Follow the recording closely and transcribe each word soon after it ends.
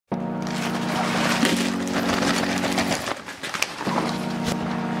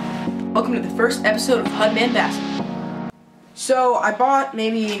Welcome to the first episode of Hudman Bass. So I bought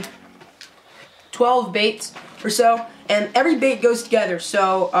maybe 12 baits or so, and every bait goes together.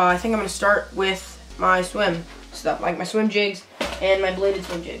 So I think I'm going to start with my swim stuff, like my swim jigs and my bladed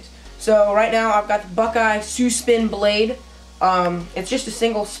swim jigs. So right now I've got the Buckeye Spin blade. It's just a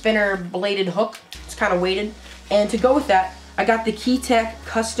single spinner bladed hook. It's kind of weighted. And to go with that, I got the Keytech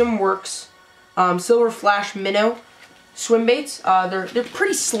Custom Works Silver Flash Minnow swim baits. They're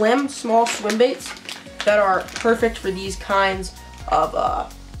pretty slim, small swim baits that are perfect for these kinds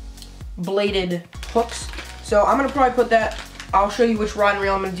of bladed hooks. So I'm gonna probably put that. I'll show you which rod and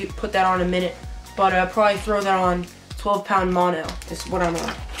reel I'm gonna put that on in a minute, but probably throw that on 12-pound mono. This is what I'm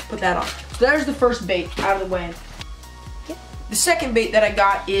gonna put that on. So there's the first bait out of the way. The second bait that I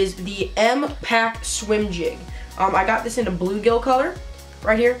got is the M-Pack swim jig. I got this in a bluegill color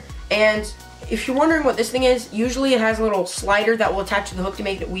right here, and if you're wondering what this thing is, usually it has a little slider that will attach to the hook to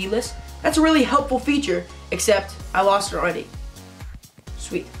make it weedless. That's a really helpful feature, except I lost it already.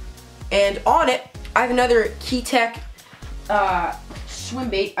 Sweet. And on it, I have another Keytech swim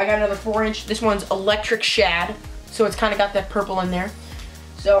bait. I got another 4-inch. This one's electric shad, so it's kind of got that purple in there.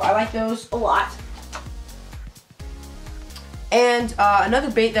 So I like those a lot. And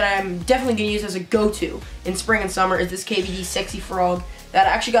another bait that I'm definitely going to use as a go-to in spring and summer is this KBD Sexy Frog that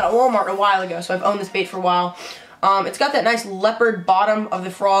I actually got at Walmart a while ago, so I've owned this bait for a while. It's got that nice leopard bottom of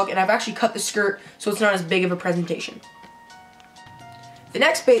the frog, and I've actually cut the skirt so it's not as big of a presentation. The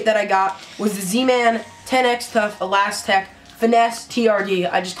next bait that I got was the Z-Man 10X Tough Elastec Finesse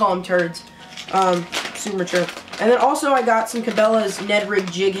TRD. I just call them turds. Super mature. And then also I got some Cabela's Ned Rig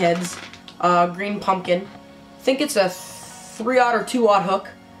jig heads, green pumpkin. I think it's a 3-aught or 2-aught hook.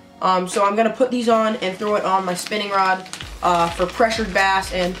 So I'm going to put these on and throw it on my spinning rod for pressured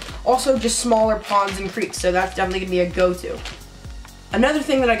bass and also just smaller ponds and creeks, so that's definitely going to be a go-to. Another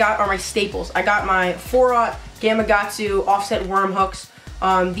thing that I got are my staples. I got my 4-aught Gamakatsu offset worm hooks.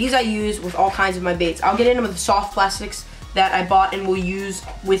 These I use with all kinds of my baits. I'll get into the soft plastics that I bought and will use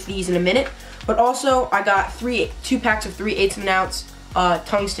with these in a minute. But also I got 2 packs of 3/8 of an ounce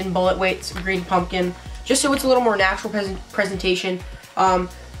tungsten bullet weights, green pumpkin, just so it's a little more natural presentation.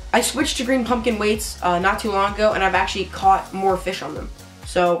 I switched to green pumpkin weights not too long ago, and I've actually caught more fish on them.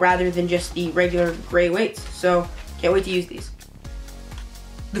 So rather than just the regular gray weights, so can't wait to use these.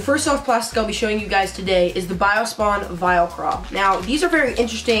 The first soft plastic I'll be showing you guys today is the Biospawn Vile Craw. Now these are very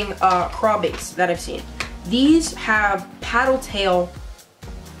interesting craw baits that I've seen. These have paddle tail,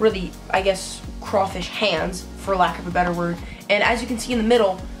 really I guess crawfish hands for lack of a better word, and as you can see in the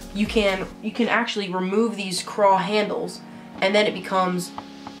middle, you can actually remove these craw handles, and then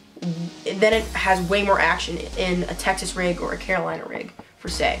it has way more action in a Texas rig or a Carolina rig, per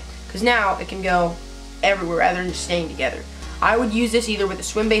se. Because now it can go everywhere rather than just staying together. I would use this either with a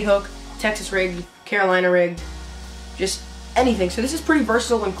swim bait hook, Texas rig, Carolina rig, just anything. So this is pretty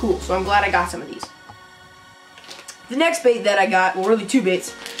versatile and cool, so I'm glad I got some of these. The next bait that I got, well really 2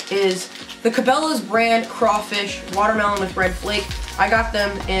 baits, is the Cabela's brand crawfish watermelon with red flake. I got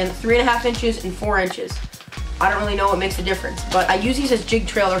them in 3.5 inches and 4 inches. I don't really know what makes the difference, but I use these as jig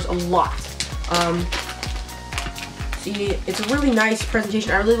trailers a lot. See, it's a really nice presentation.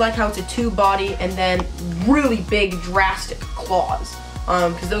 I really like how it's a tube body and then really big, drastic claws.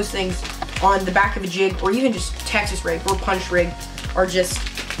 Because those things on the back of a jig, or even just Texas rig or punch rig, are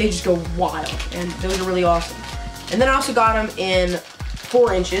they just go wild, and those are really awesome. And then I also got them in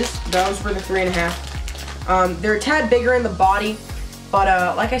 4 inches. Those were the 3.5. They're a tad bigger in the body,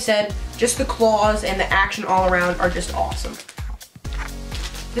 but like I said, just the claws and the action all around are just awesome.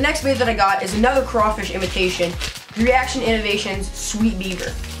 The next bait that I got is another crawfish imitation, Reaction Innovations Sweet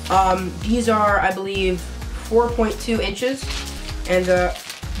Beaver. These are, I believe, 4.2 inches, and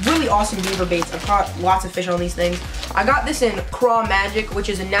really awesome beaver baits. I've caught lots of fish on these things. I got this in Craw Magic, which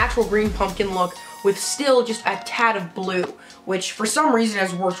is a natural green pumpkin look with still just a tad of blue, which for some reason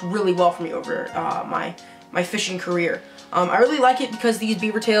has worked really well for me over my fishing career. I really like it because these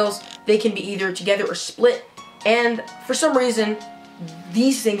beaver tails, they can be either together or split, and for some reason,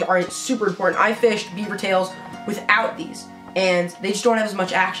 these things are super important. I fished beaver tails without these, and they just don't have as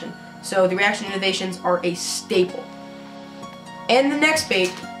much action. So the Reaction Innovations are a staple. And the next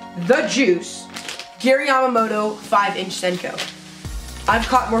bait, the Juice, Gary Yamamoto 5-inch Senko. I've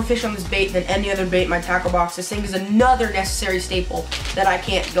caught more fish on this bait than any other bait in my tackle box. This thing is another necessary staple that I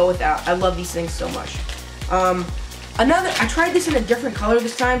can't go without. I love these things so much. I tried this in a different color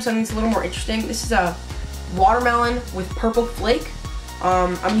this time, something that's a little more interesting. This is a watermelon with purple flake.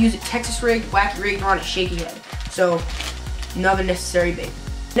 I'm using Texas rig, wacky rig, or on a shaky head. So, another necessary bait.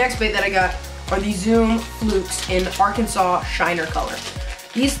 Next bait that I got are the Zoom Flukes in Arkansas Shiner color.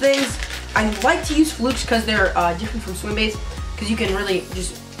 These things, I like to use flukes because they're different from swim baits, because you can really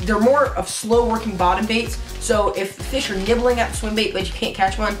they're more of slow working bottom baits. So if fish are nibbling at the swim bait but you can't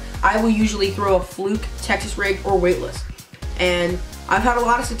catch one, I will usually throw a fluke, Texas rig, or weightless. And I've had a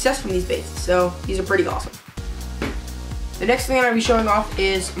lot of success from these baits, so these are pretty awesome. The next thing I'm going to be showing off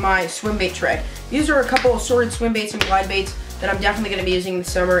is my swim bait tray. These are a couple of assorted swim baits and glide baits that I'm definitely going to be using in the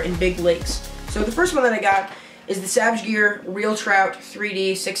summer in big lakes. So the first one that I got is the Savage Gear Real Trout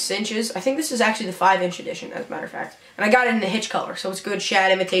 3D 6 inches. I think this is actually the 5-inch edition, as a matter of fact. And I got it in the hitch color, so it's good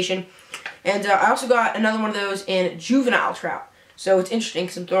shad imitation. And I also got another one of those in juvenile trout. So it's interesting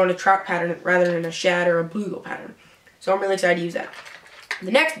because I'm throwing a trout pattern rather than a shad or a bluegill pattern. So I'm really excited to use that.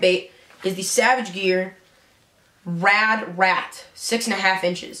 The next bait is the Savage Gear Rad Rat 6.5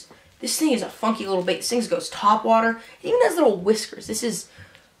 inches. This thing is a funky little bait. This thing goes top water. It even has little whiskers. This is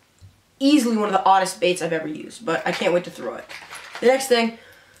easily one of the oddest baits I've ever used, but I can't wait to throw it. The next thing,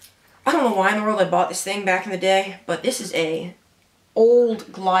 I don't know why in the world I bought this thing back in the day, but this is a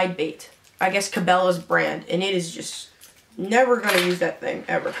old glide bait. I guess Cabela's brand, and it is just never going to use that thing,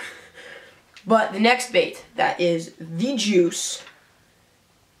 ever. But the next bait, that is the juice,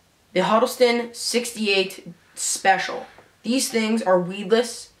 the Huddleston 68 Special. These things are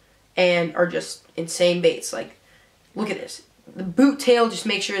weedless and are just insane baits. Like, look at this. The boot tail, just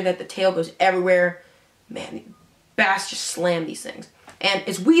make sure that the tail goes everywhere. Man, bass just slam these things. And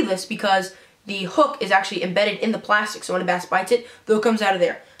it's weedless because the hook is actually embedded in the plastic, so when a bass bites it, the hook comes out of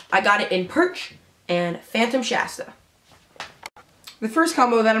there. I got it in perch and Phantom Shasta. The first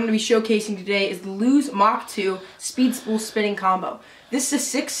combo that I'm going to be showcasing today is the Lew's Mach 2 Speed Spool Spinning Combo. This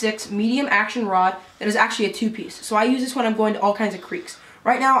is a 6.6 medium action rod that is actually a 2-piece, so I use this when I'm going to all kinds of creeks.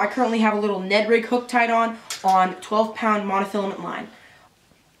 Right now, I currently have a little Ned rig hook tied on 12-pound monofilament line.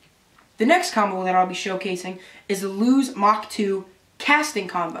 The next combo that I'll be showcasing is the Lew's Mach 2 Casting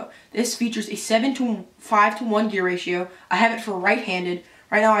Combo. This features a 7:5:1 gear ratio. I have it for right-handed.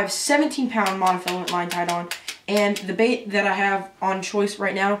 Right now, I have 17-pound monofilament line tied on, and the bait that I have on choice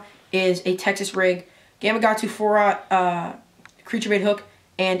right now is a Texas rig, Gamakatsu 4-aught creature bait hook,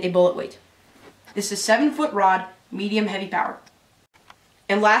 and a bullet weight. This is a 7-foot rod, medium heavy power.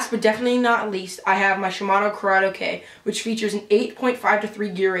 And last but definitely not least, I have my Shimano CURADO K, which features an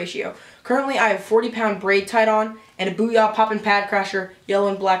 8.5:3 gear ratio. Currently, I have 40-pound braid tied on and a Booyah Poppin' Pad Crasher, yellow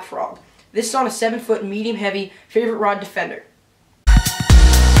and black frog. This is on a 7-foot medium heavy favorite rod Defender.